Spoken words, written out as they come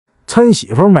趁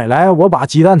媳妇没来，我把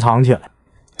鸡蛋藏起来。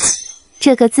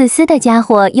这个自私的家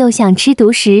伙又想吃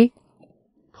独食，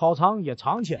烤肠也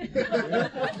藏起来。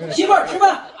媳妇儿吃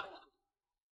饭，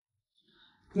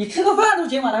你吃个饭都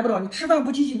今晚来不了，你吃饭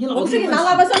不积极，你老子我不是给你拿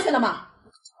腊八蒜去了吗？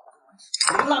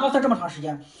腊八蒜这么长时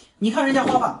间，你看人家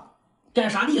花花干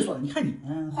啥利索的？你看你，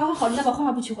花花好，你再把花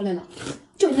花不娶回来呢？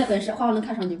就你那本事，花花能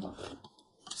看上你不？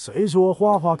谁说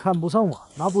花花看不上我？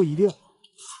那不一定。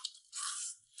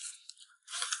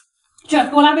去，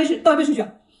给我拿杯水，倒一杯水去。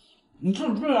你吃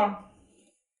不吃啊？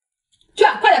去，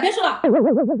快点，别吃了。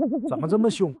怎么这么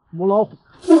凶？母老虎。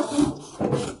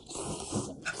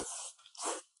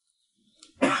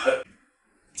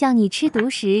叫你吃独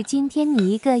食，今天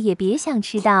你一个也别想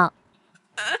吃到。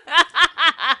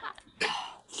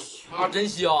啊，真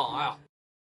香！哎呀，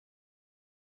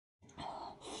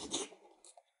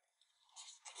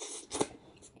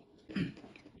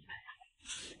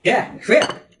给水。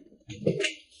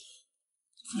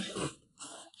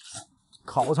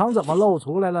烤肠怎么露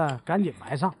出来了？赶紧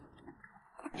埋上。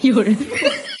有人。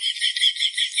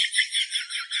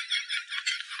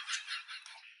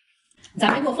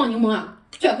咋没给我放柠檬啊？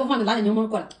去，给我放点，拿点柠檬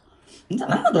过来。你咋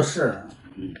那么多事儿？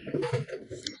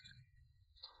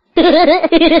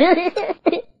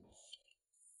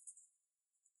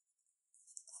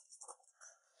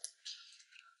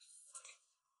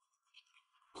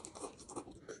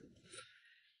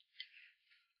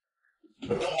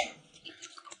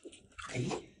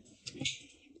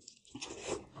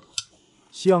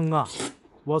香啊！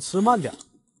我吃慢点，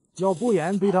要不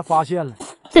然被他发现了。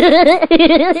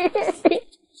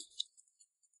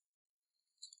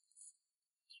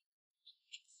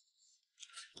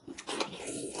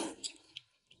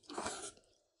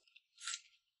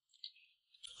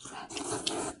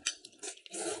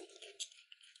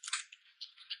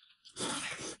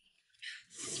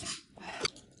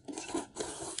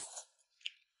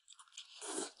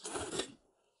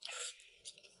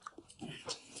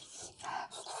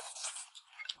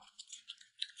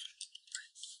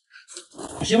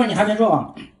媳妇儿，你还别说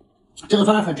啊，这个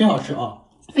酸辣粉真好吃啊！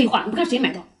废话，你看谁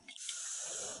买的？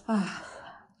啊。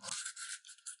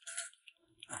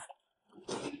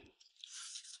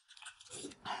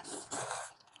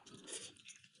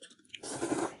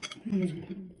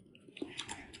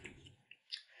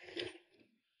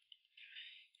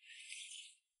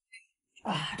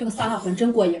啊，这个酸辣粉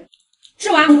真过瘾！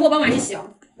吃完你给我把碗一洗，我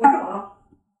吃饱了。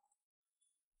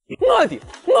我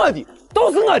的，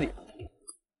都是我的。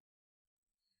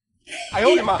哎呦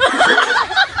我的妈！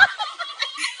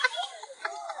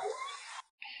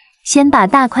先把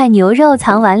大块牛肉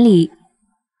藏碗里，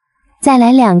再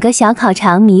来2个小烤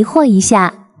肠迷惑一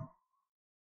下。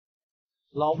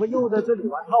老婆又在这里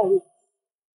玩套路。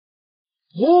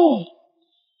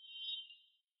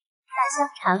大香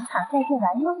肠藏在这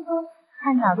玩用中，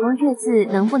看老公这次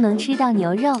能不能吃到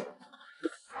牛肉。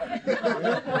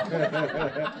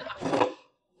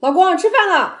老公，吃饭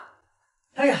了。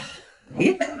哎呀，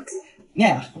哎，念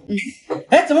呀，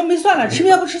哎，怎么没蒜了？吃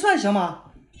面不吃蒜行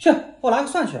吗？去，给我拿个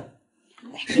蒜去。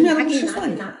吃面都不吃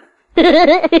蒜呢。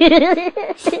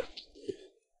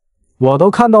我都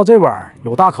看到这碗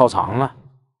有大烤肠了。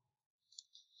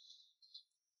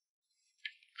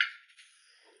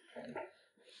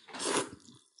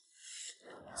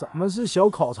怎么是小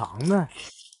烤肠呢？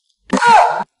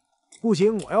不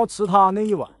行，我要吃他那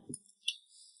一碗。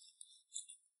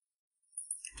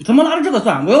怎么拿着这个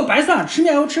蒜？我要白蒜，吃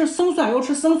面要吃生蒜，要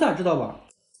吃生蒜，知道吧？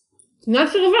你拿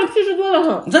吃个饭屁事多了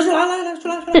很。你再去拿，来，去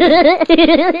拿。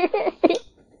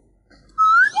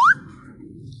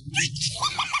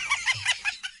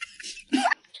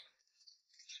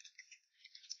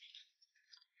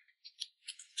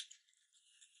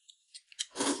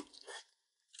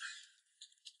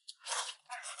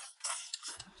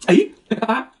哎，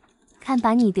看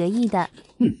把你得意的。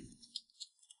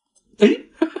哎。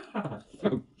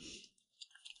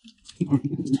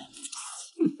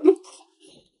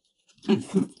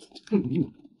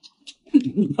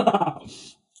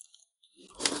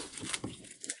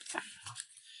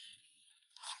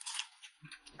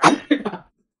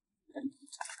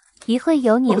一会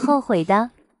有你后悔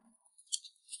的。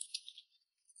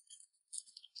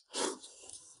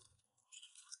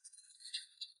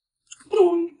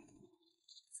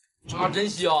啊，真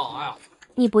香！哎呀，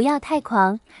你不要太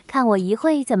狂，看我一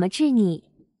会怎么治你。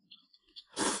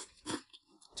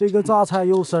这个榨菜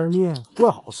肉丝面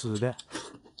怪好吃的。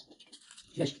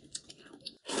谢谢。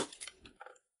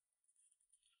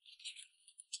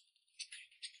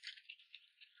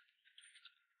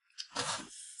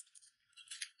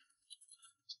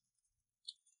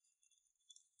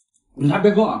你还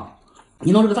别说啊，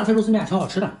你弄这个榨菜肉丝面挺好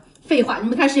吃的。废话，你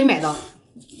们看谁买的？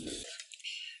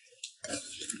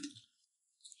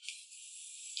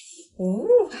哦，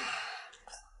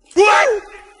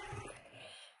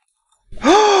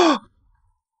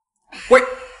喂，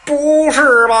不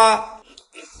是吧？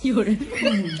有人。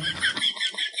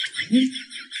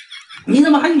你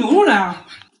怎么还有牛肉呢？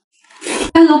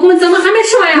哎，老公，怎么还没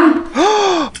吃完呀？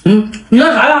你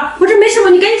要啥呀？我这没什么，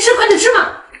你赶紧吃，快点吃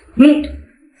嘛。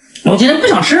我今天不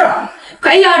想吃。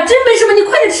哎呀，真没什么，你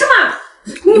快点吃嘛。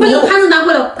你把那个盘子拿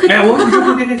过来，快点。哎，我给。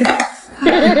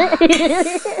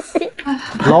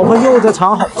老婆又在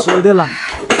藏好吃的了。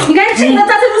你赶紧吃你的榨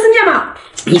菜肉丝面嘛。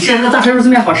你吃那榨菜肉丝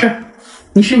面好吃，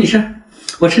你吃，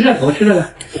我吃这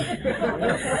个。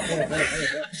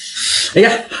哎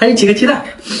呀，还有几个鸡蛋。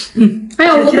哎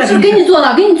呀，我不是给你做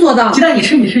的，鸡蛋你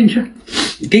吃，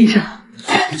给你吃。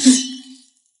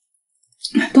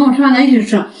等我吃完咱一起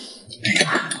吃。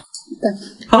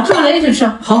好，吃完咱一起吃。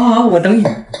好，我等你。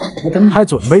还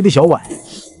准备的小碗，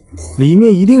里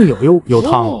面一定有肉有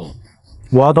汤，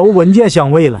我都闻见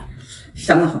香味了。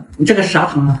香得很。你这个是啥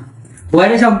汤啊？我还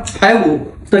是像排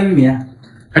骨炖玉米，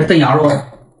还是炖羊肉？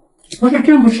不是，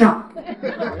真不是。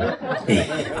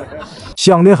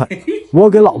香得很，我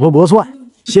给老婆剥蒜，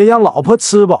先让老婆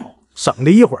吃饱，省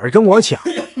得一会儿跟我抢。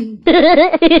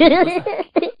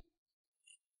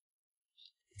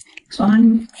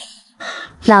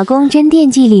老公真惦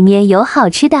记里面有好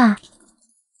吃的。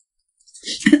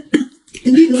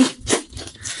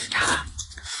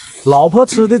老婆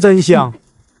吃的真香，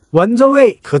闻着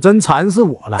味可真馋死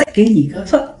我了。给你个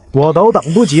蒜，我都等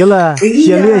不及了，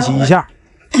先练习一下。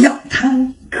要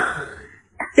汤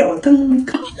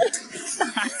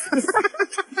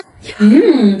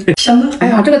香的。哎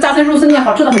呀，这个榨菜肉丝面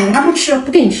好吃的很，你还不吃，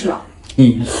不给你吃了。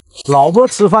老婆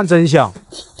吃饭真香，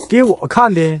给我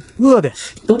看的饿的。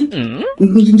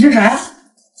你这啥呀？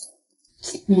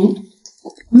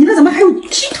你那怎么还有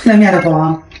鸡腿的面的头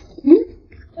啊？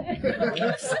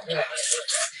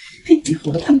你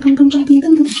喝汤。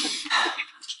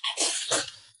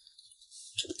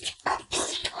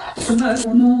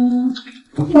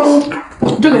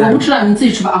这个我不吃了，你自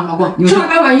己吃吧啊，老公。吃完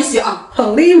把碗一洗啊。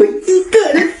好嘞，我一个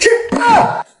人吃。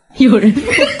有人。这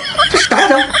是啥呀？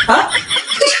啊？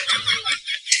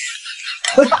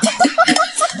老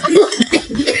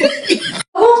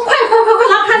公，快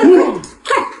拿盘子，快！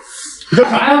你这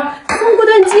啥呀？香菇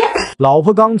炖鸡。老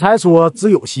婆刚才说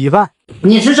只有稀饭，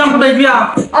你吃香菇炖鸡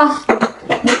啊？啊，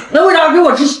那为啥给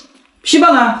我吃稀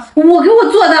饭呢？我给我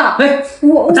做的。哎，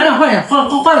咱俩换一下，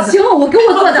换了。行，我给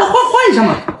我做的。换一下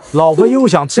嘛。老婆又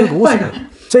想吃独食，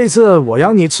这次我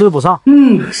让你吃不上。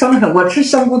伤得很，我吃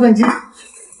香菇炖鸡。我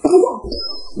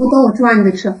等我吃完你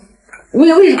再吃。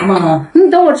为啥嘛？你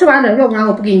等我吃完了，要不然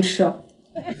我不给你吃。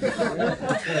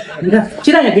你看，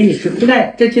鸡蛋也给你吃，鸡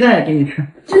蛋也给你吃。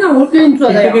鸡蛋我是给你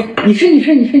做的呀。你吃。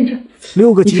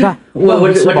6个鸡蛋，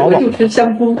我吃饱饱。就吃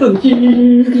香菇炖鸡。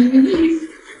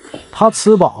他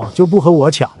吃饱就不和我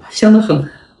抢了，香得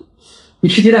很。你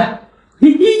吃鸡蛋，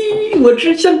我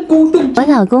吃香菇炖鸡。我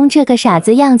老公这个傻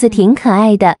子样子挺可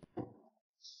爱的。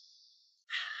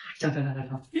香。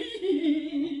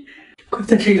快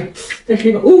再吃一个。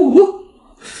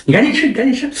你赶紧吃。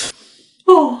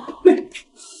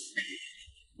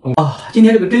今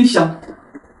天这个真香。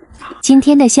今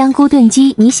天的香菇炖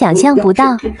鸡你想象不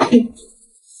到。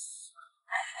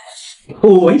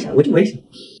我也想。我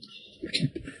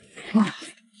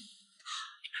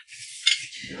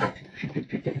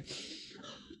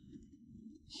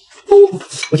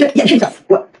先演示一下，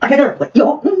我打开这儿，我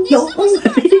有。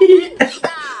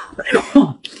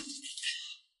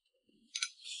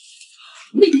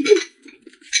你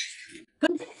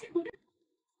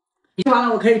吃完了，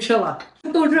我可以吃了。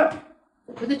豆汁，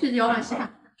我再去舀碗稀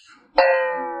饭。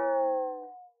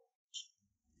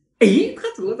哎，他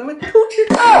怎么咱们偷吃？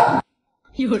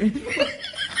有人。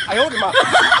哎呦我的妈！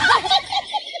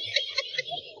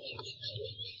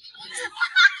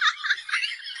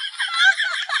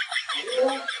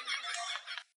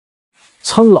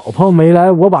趁老婆没来，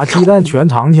我把鸡蛋全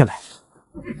藏起来，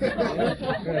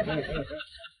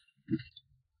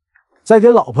再给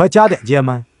老婆加点芥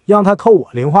末，让她扣我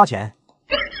零花钱。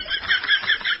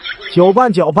搅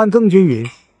拌更均匀，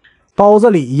包子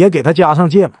里也给她加上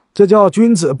芥末，这叫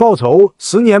君子报仇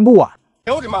，10年不晚。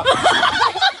哎呦我的妈！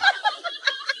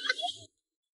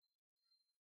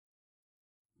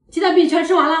鸡蛋饼全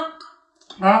吃完了。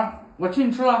啊，我替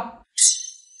你吃了。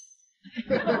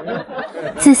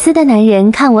自私的男人，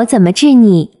看我怎么治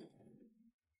你！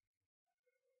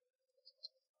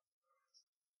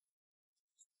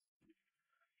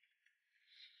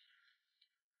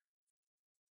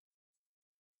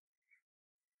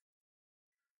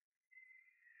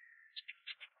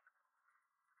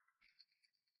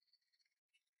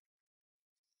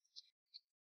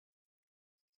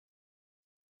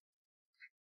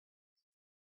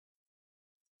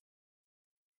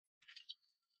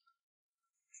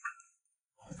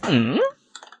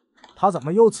他怎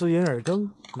么又吃银耳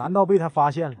羹？难道被他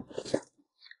发现了？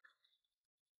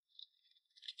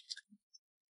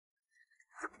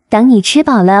等你吃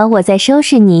饱了，我再收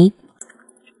拾你。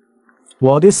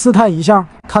我的试探一下，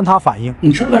看他反应。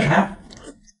你吃了个啥呀？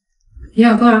营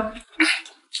养羹啊。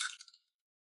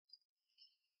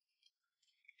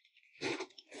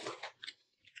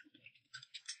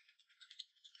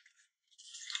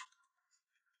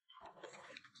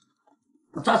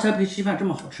榨菜配稀饭这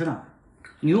么好吃呢？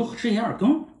你又吃银耳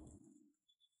羹？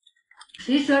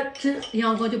谁说吃营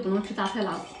养羹就不能吃榨菜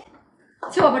了？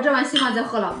替我把这碗稀饭再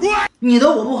喝了。你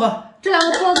的我不喝，这两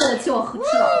个包子替我吃了。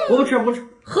我不吃，不吃。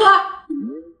喝，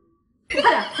快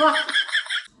点喝，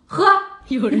喝！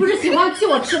你不是喜欢替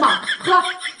我吃吗？喝，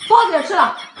包子也吃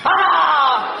了，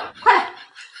快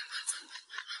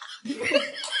点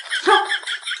吃！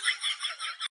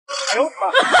哎呦我的妈！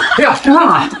哎呀，吃饭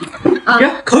了啊！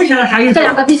口味选了啥意思？这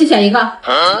两个必须选一个，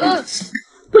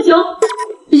不行，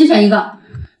必须选一个。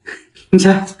你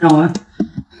先让我闻。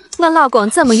我老公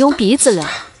怎么用鼻子了？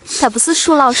他不是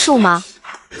属老鼠吗？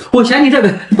我选你这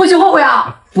个，不许后悔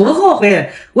啊！不后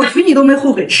悔，我娶你都没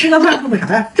后悔，吃个饭后悔啥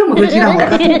呀？这么多鸡蛋，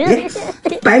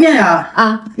白面呀！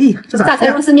啊，咦，这咋榨菜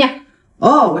吃？肉丝面。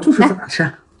哦，我就说这咋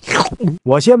吃。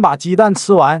我先把鸡蛋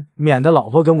吃完，免得老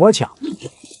婆跟我抢。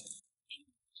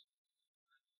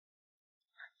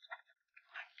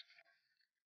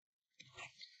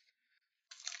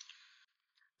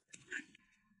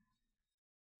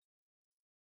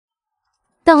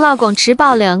等老公吃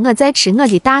饱了，我再吃我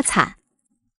的大餐。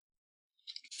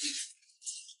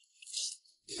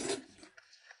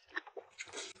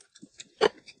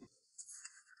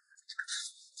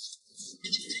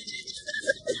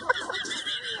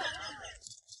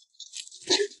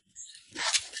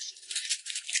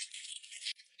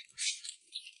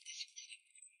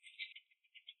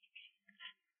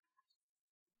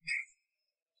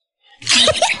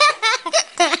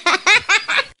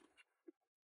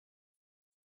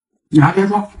你还别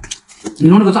说，你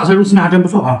弄这个榨菜肉丝面还真不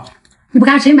错啊！你不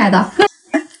看谁买的？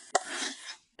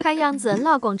看样子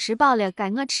老公吃饱了，该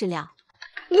我吃了。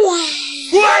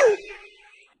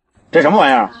这什么玩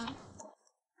意儿？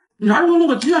你啥时候弄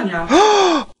个鸡啊你？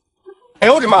哎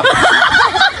呦我的妈！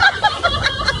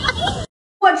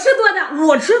我吃多的，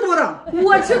我吃多的，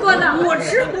我吃多的，我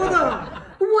吃多的，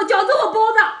我饺子我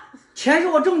包的。钱是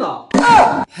我挣的。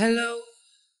Hello。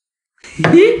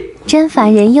真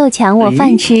烦人，又抢我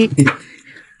饭吃。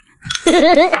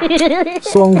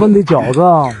双份的饺子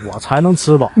我才能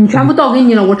吃饱。你全部倒给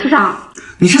你了，我吃啥？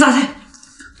你吃榨菜，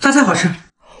榨菜好吃。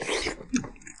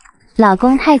老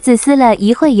公太自私了，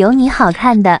一会有你好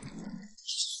看的。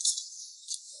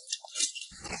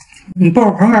你抱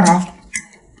着盆干啥？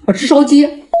我吃烧鸡。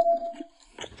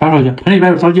啥烧鸡？盆里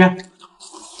边有烧鸡？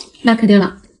那肯定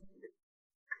了。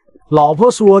老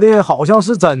婆说的好像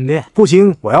是真的，不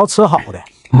行，我要吃好的。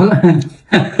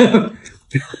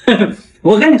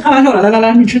我跟你开玩笑了，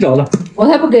来，你吃饺子。我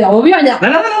才不给，我不要你的。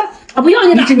来，我不要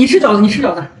你的。你吃饺子，你吃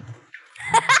饺子。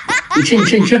你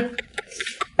吃。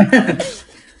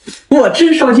我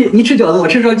吃烧鸡，你吃饺子，我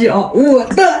吃烧鸡啊！我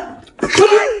的烧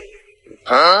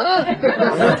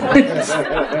鸡，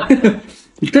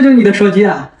这就是你的烧鸡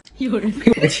啊！有人，哎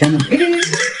呦我的天哪！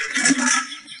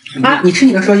啊，你吃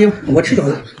你的烧鸡，我吃饺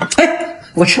子。哎，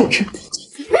我吃。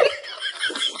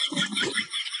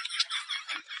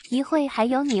一会还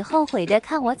有你后悔的，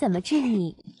看我怎么治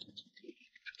你。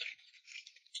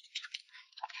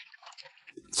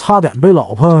差点被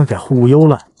老婆给忽悠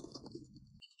了。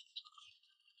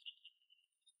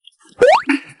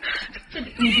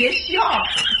你别笑。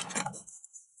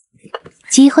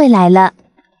机会来了。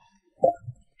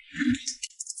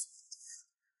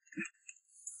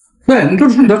对，你就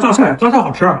吃你的榨菜，榨菜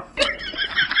好吃。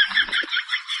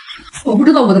我不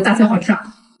知道我的榨菜好吃。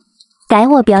该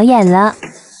我表演了。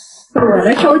我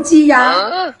的烧鸡呀！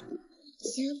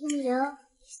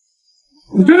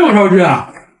你真有烧鸡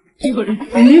啊？有人，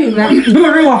没有的，你没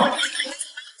有吃过？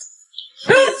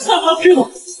吃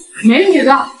过。美女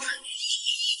的。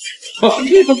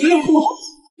这个不用说。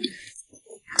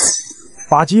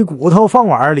把鸡骨头放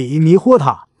碗里迷惑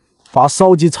它，把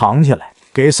烧鸡藏起来，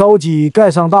给烧鸡盖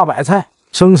上大白菜，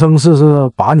生生世世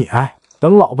把你爱。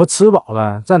等老婆吃饱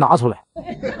了再拿出来。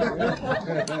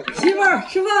媳妇儿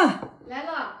吃饭来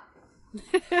了。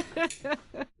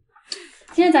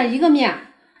今天咋一个面？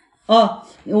啊！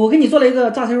我给你做了一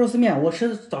个榨菜肉丝面，我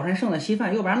吃早晨剩的稀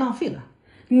饭，要不然浪费了。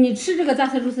你吃这个榨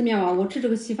菜肉丝面吗？我吃这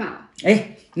个稀饭。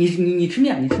哎，你吃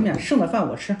面，剩的饭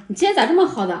我吃。你今天咋这么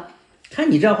好的？看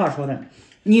你这话说的，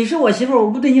你是我媳妇儿，我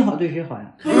不对你好，对谁好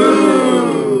呀？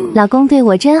老公对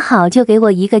我真好，就给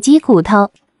我一个鸡骨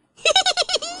头。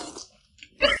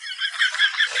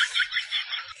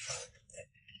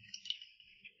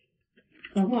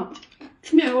老公，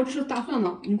吃面要吃大蒜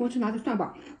呢，你给我去拿点蒜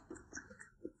瓣。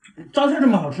榨菜这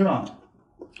么好吃啊？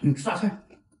你吃榨菜。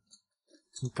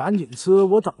你赶紧吃，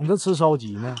我等着吃烧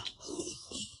鸡呢。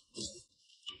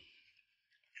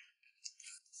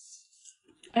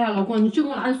哎呀，老公，你去给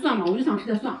我拿点蒜吧，我就想吃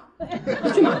点蒜。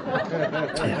快去嘛！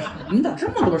哎呀，你咋这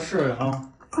么多事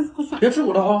啊？快蒜！别吃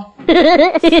我了啊！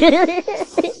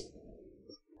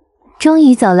终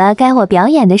于走了，该我表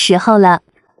演的时候了。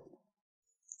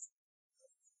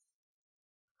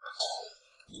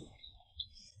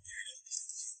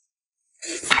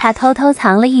他偷偷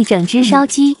藏了一整只烧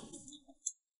鸡。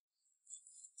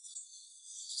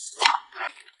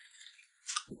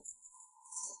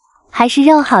还是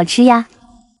肉好吃呀。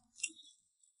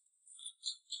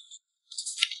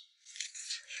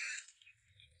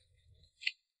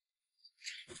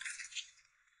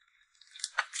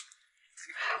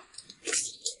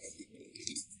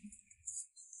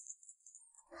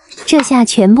这下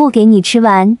全部给你吃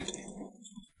完。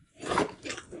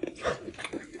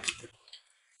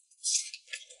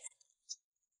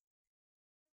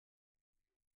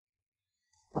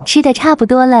吃的差不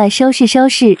多了，收拾收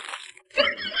拾。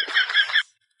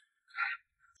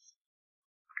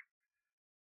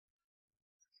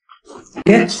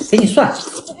给你蒜。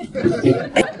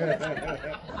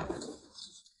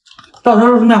稻草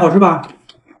肉丝面好吃吧？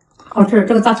好吃，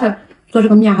这个榨菜做这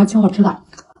个面还挺好吃的。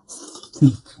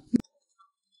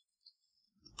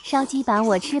烧鸡把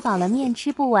我吃饱了，面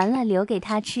吃不完了，留给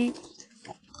他吃。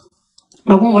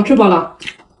老公，我吃饱了。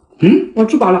我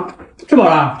吃饱了。吃饱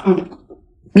了？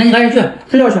那你赶紧去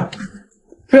睡觉去，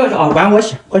睡觉去啊！碗我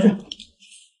洗，快去。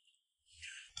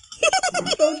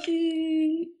烧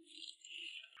鸡。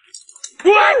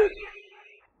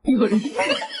有人。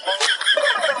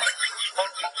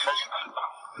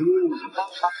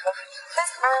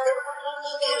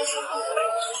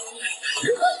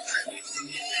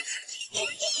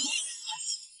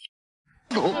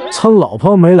趁老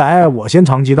婆没来，我先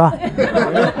藏鸡蛋，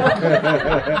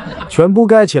全部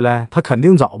盖起来，他肯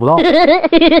定找不到。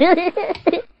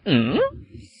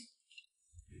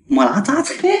没拿榨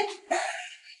菜。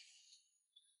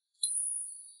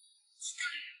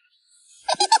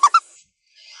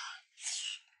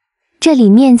这里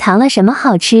面藏了什么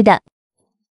好吃的？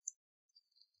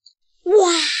哇！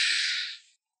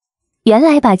原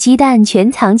来把鸡蛋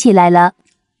全藏起来了。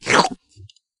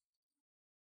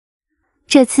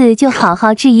这次就好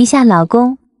好治一下老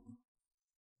公，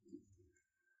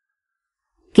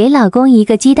给老公一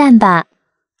个鸡蛋吧。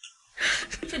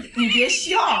你别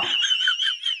笑。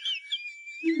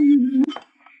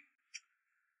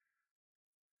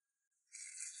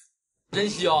真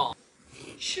香！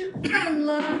吃饭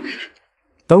了。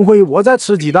等会我再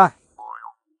吃鸡蛋。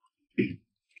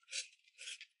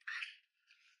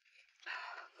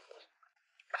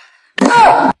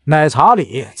奶茶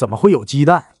里怎么会有鸡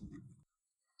蛋？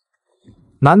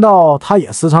难道他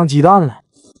也私藏鸡蛋了？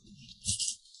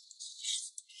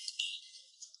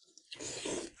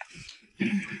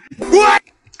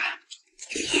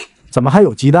怎么还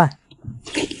有鸡蛋？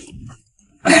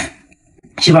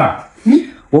媳妇儿，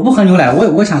我不喝牛奶，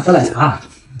我想喝奶茶。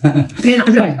给你拿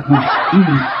这。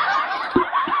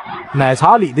奶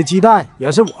茶里的鸡蛋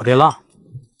也是我的了。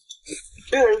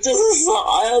这是啥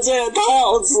呀？这也太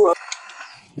好吃了！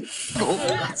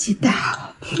鸡蛋。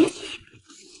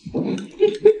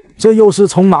这又是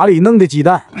从哪里弄的鸡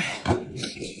蛋？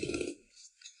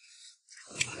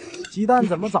鸡蛋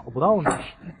怎么找不到呢？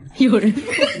有人。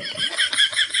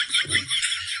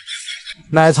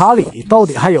奶茶里到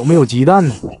底还有没有鸡蛋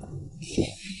呢？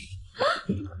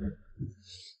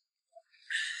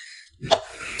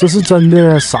这是真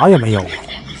的啥也没有。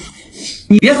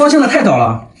你别高兴的太早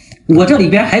了，我这里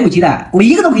边还有鸡蛋，我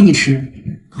一个都给你吃。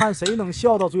看谁能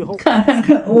笑到最后。看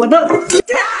我的，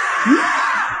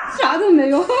啥都没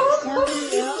有。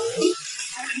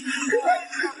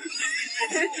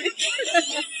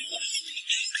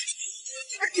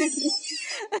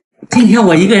今天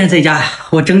我一个人在家，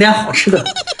我整点好吃的。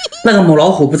那个母老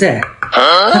虎不在，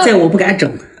他在我不敢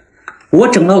整，我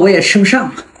整了我也吃不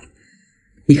上。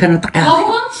你看这大呀，老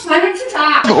公，晚上吃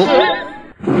啥？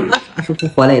啥时候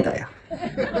活来的呀？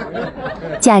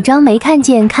假装没看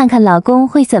见，看看老公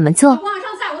会怎么做。晚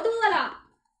上菜我都饿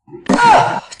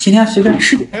了。今天随便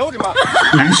吃点。哎呦我的妈！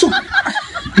难受，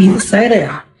鼻子塞的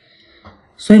呀，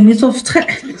所以没做菜。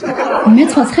你没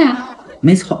炒菜啊？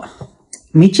没炒，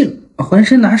没劲儿，浑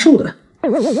身难受的，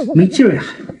没劲儿呀。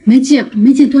没劲，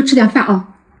多吃点饭啊。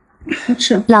多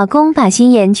吃。老公把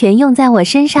心眼全用在我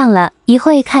身上了，一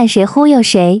会看谁忽悠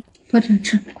谁。多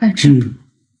吃，快吃。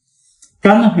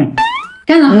干得很，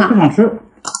干了哈。不想吃。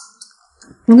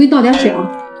我给你倒点水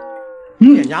啊。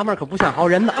这娘们可不像好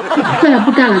人呢。这也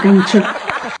不干了，赶紧吃，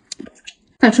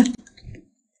快吃。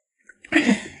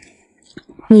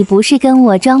你不是跟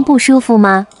我装不舒服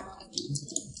吗？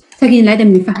再给你来点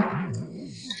米饭。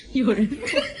有人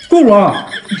够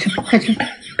了，快吃，快吃，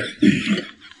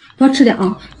多吃点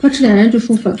啊，多吃点人就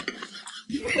舒服了。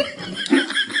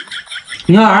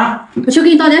你干啥？我去给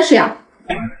你倒点水啊。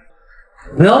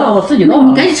不要了，我自己倒。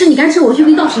你赶紧吃，你赶紧吃，我去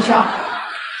给你倒水去啊。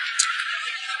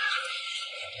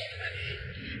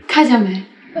看见没？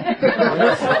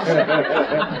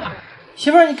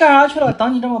媳妇儿，你干啥去了？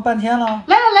等你这么半天了。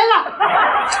来了来了。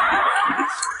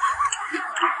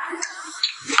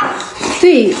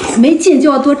对，没劲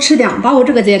就要多吃点，把我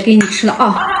这个也给你吃了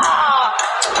啊。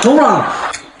够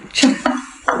了，吃，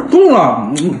够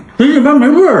了，嘴里边没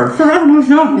味儿，吃啥都不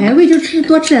行。没味就吃，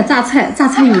多吃点榨菜，榨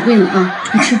菜有味呢啊！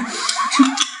你吃，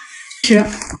吃。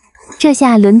这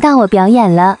下轮到我表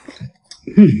演了。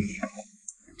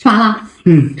吃完了？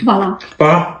吃饱了？饱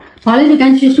了。饱了就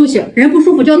赶紧去休息，人不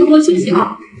舒服就要多休息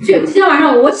啊。去，今天晚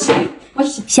上我洗。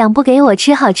想不给我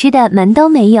吃好吃的门都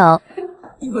没有。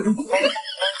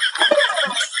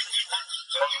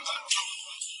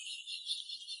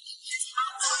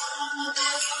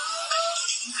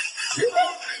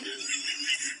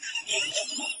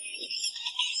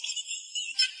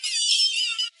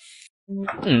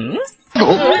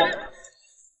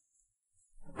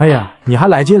哎呀，你还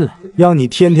来劲了！让你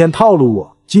天天套路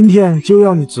我，今天就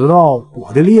让你知道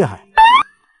我的厉害。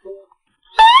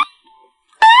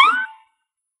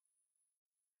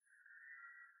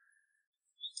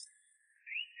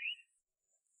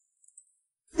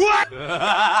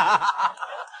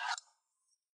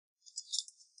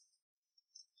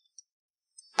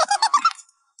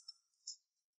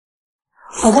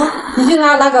老公，你去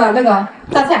拿那个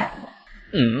榨菜。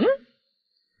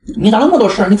你咋那么多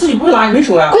事？你自己不会拉也没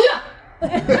手呀？快去！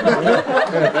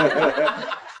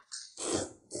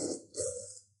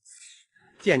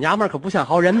这娘们可不像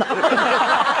好人呢。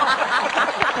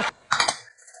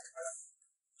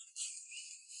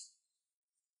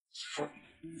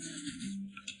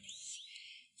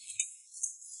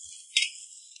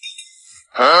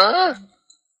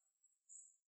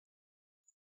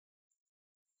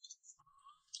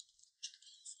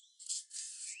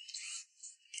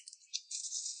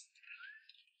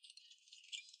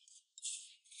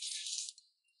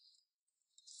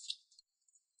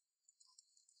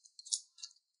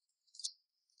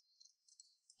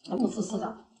那么自私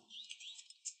的。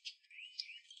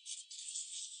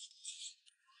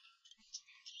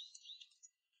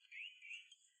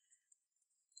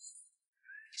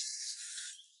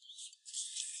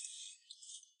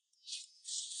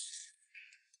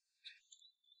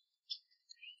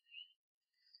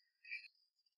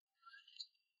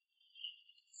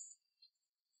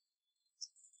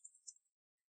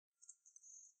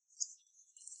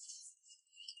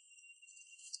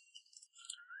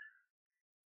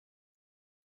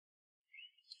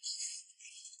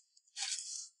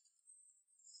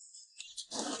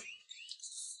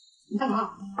你干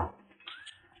嘛？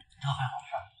这还好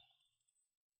事。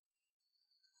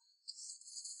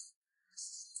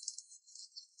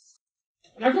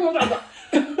哪这么大个？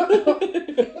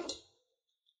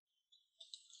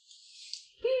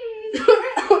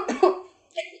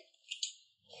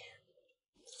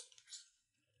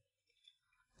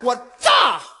我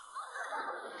炸！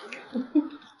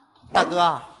大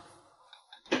哥，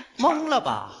懵了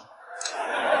吧？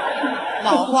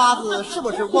脑瓜子是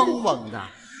不是嗡嗡的？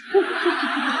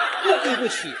对不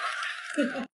起。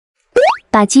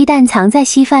把鸡蛋藏在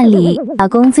稀饭里。老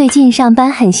公最近上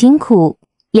班很辛苦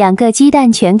，2个鸡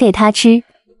蛋全给他吃。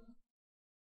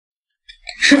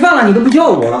吃饭了你都不叫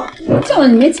我，我叫了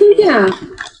你没听见啊？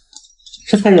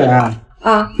吃菜点啊？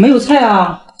啊，没有菜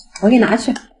啊？我给你拿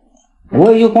去。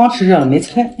我也就光吃这了，没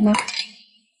菜。拿。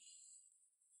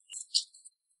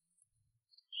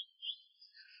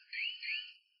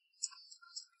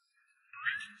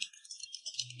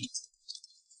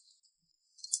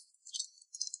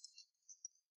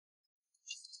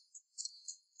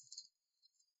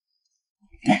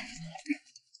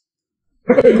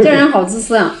你这人好自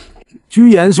私啊！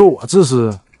居然说我自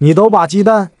私，你都把鸡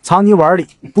蛋藏你碗里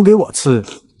不给我吃，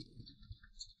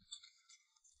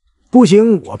不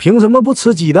行，我凭什么不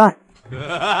吃鸡蛋？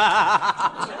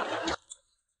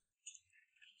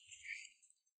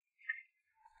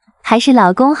还是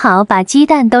老公好，把鸡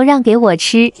蛋都让给我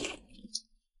吃。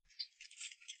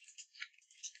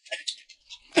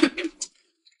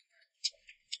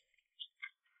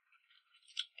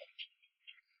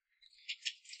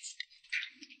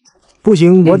不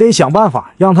行，我得想办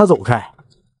法让他走开。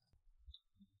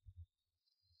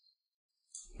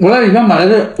我在里面买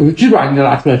了个鸡爪，你再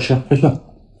拿出来吃，快去。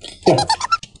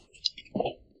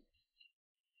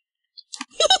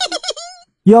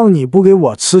让你不给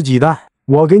我吃鸡蛋，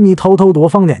我给你偷偷多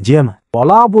放点芥末，我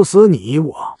拉不死你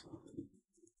我。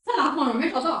在哪放着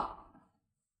没找到？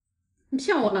你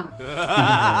骗我呢？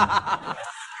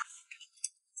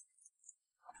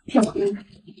骗我呢？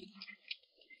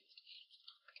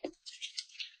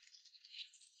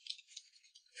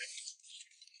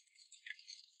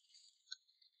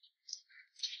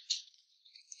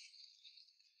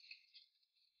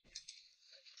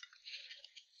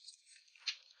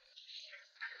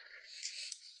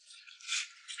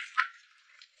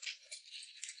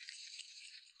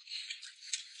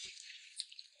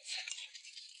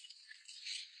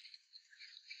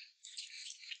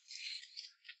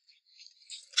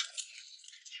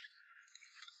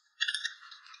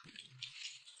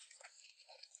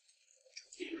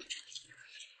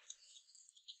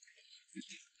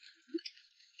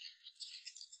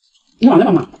你往那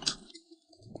干嘛？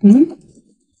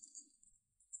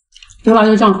这辣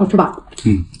椒酱好吃吧？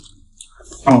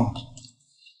哦，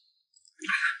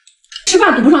吃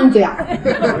饭堵不上你嘴啊？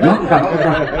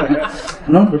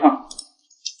能吃上。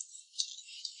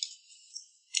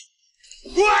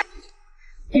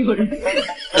有人。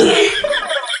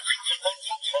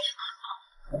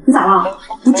你咋了？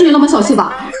不至于那么小气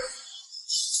吧？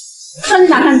让你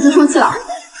咋看你真生气了？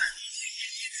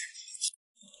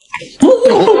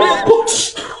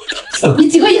你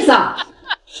几个意思啊？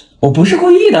我不是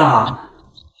故意的，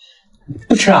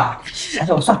不吃啊？还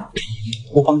是我算了，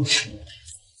我帮你吃。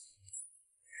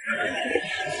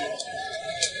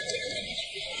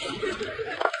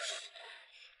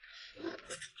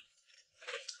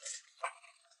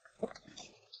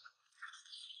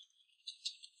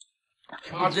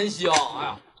啊，真香！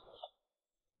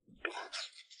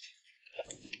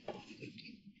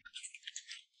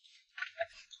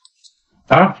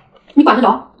哎呀，啊，你管得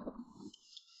着？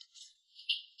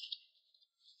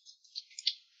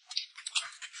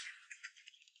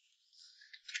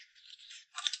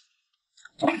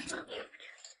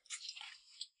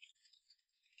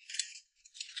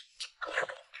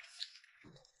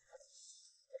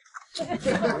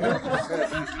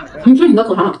你吃你的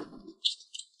口馋了。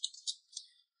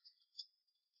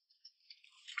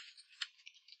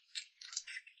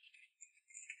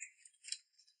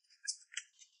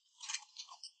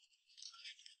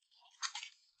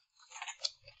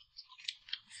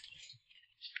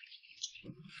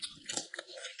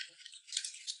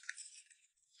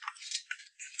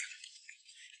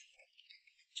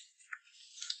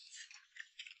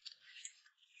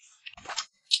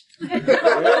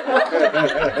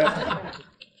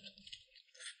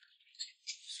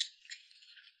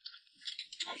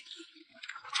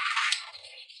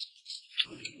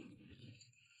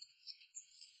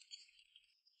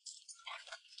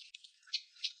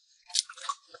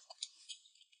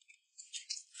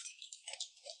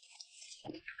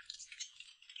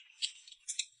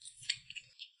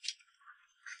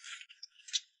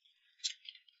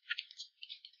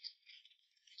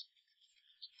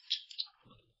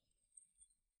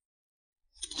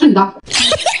是你的。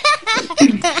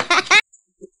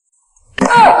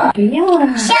不要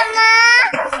了。什么？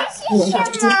这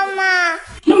是什么吗？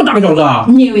那么大个饺子啊！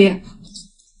你以为？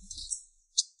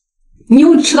你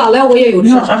有吃的，来我也有吃。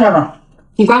你要啥馅的？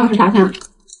你管我是啥馅？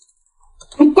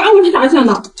你管我是啥馅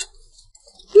的？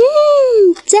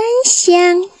真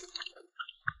香！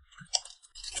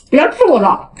别吃我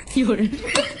的！有人。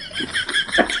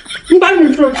你赶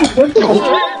紧吃，别吃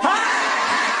我。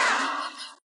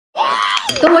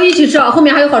跟我一起吃啊，后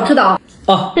面还有好吃的啊！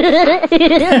啊，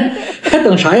还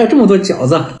等啥呀？这么多饺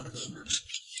子！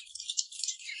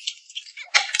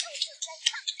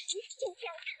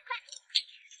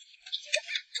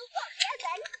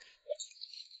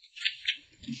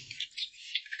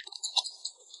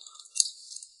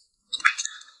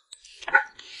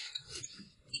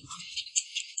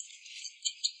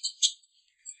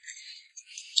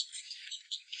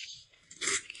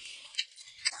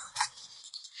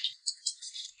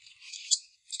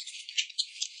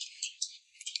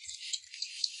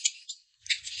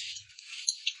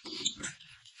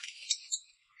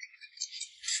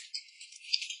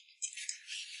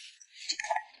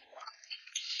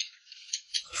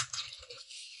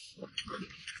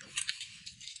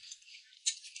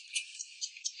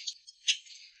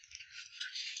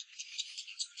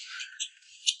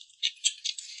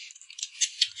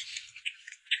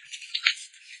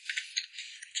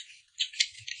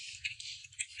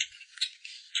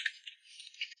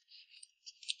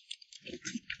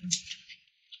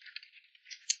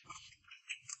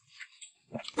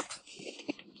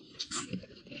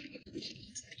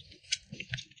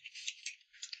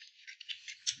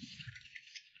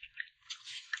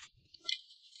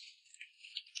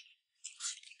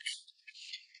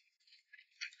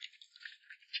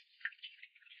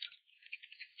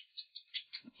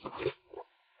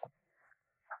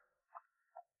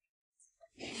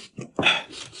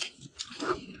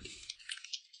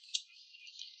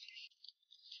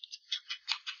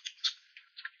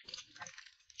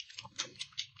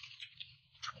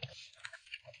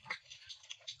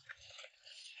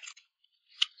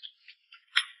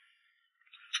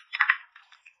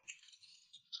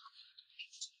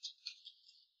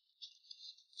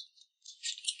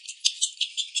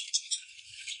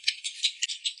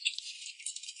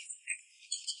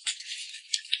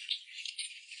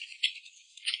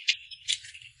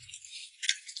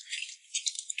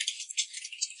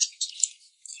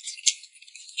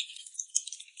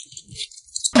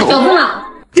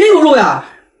路呀？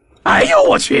哎呦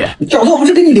我去！脚套不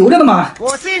是给你留着的吗？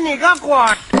我信你个鬼！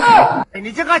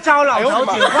你这个糟老头，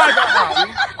听话就好。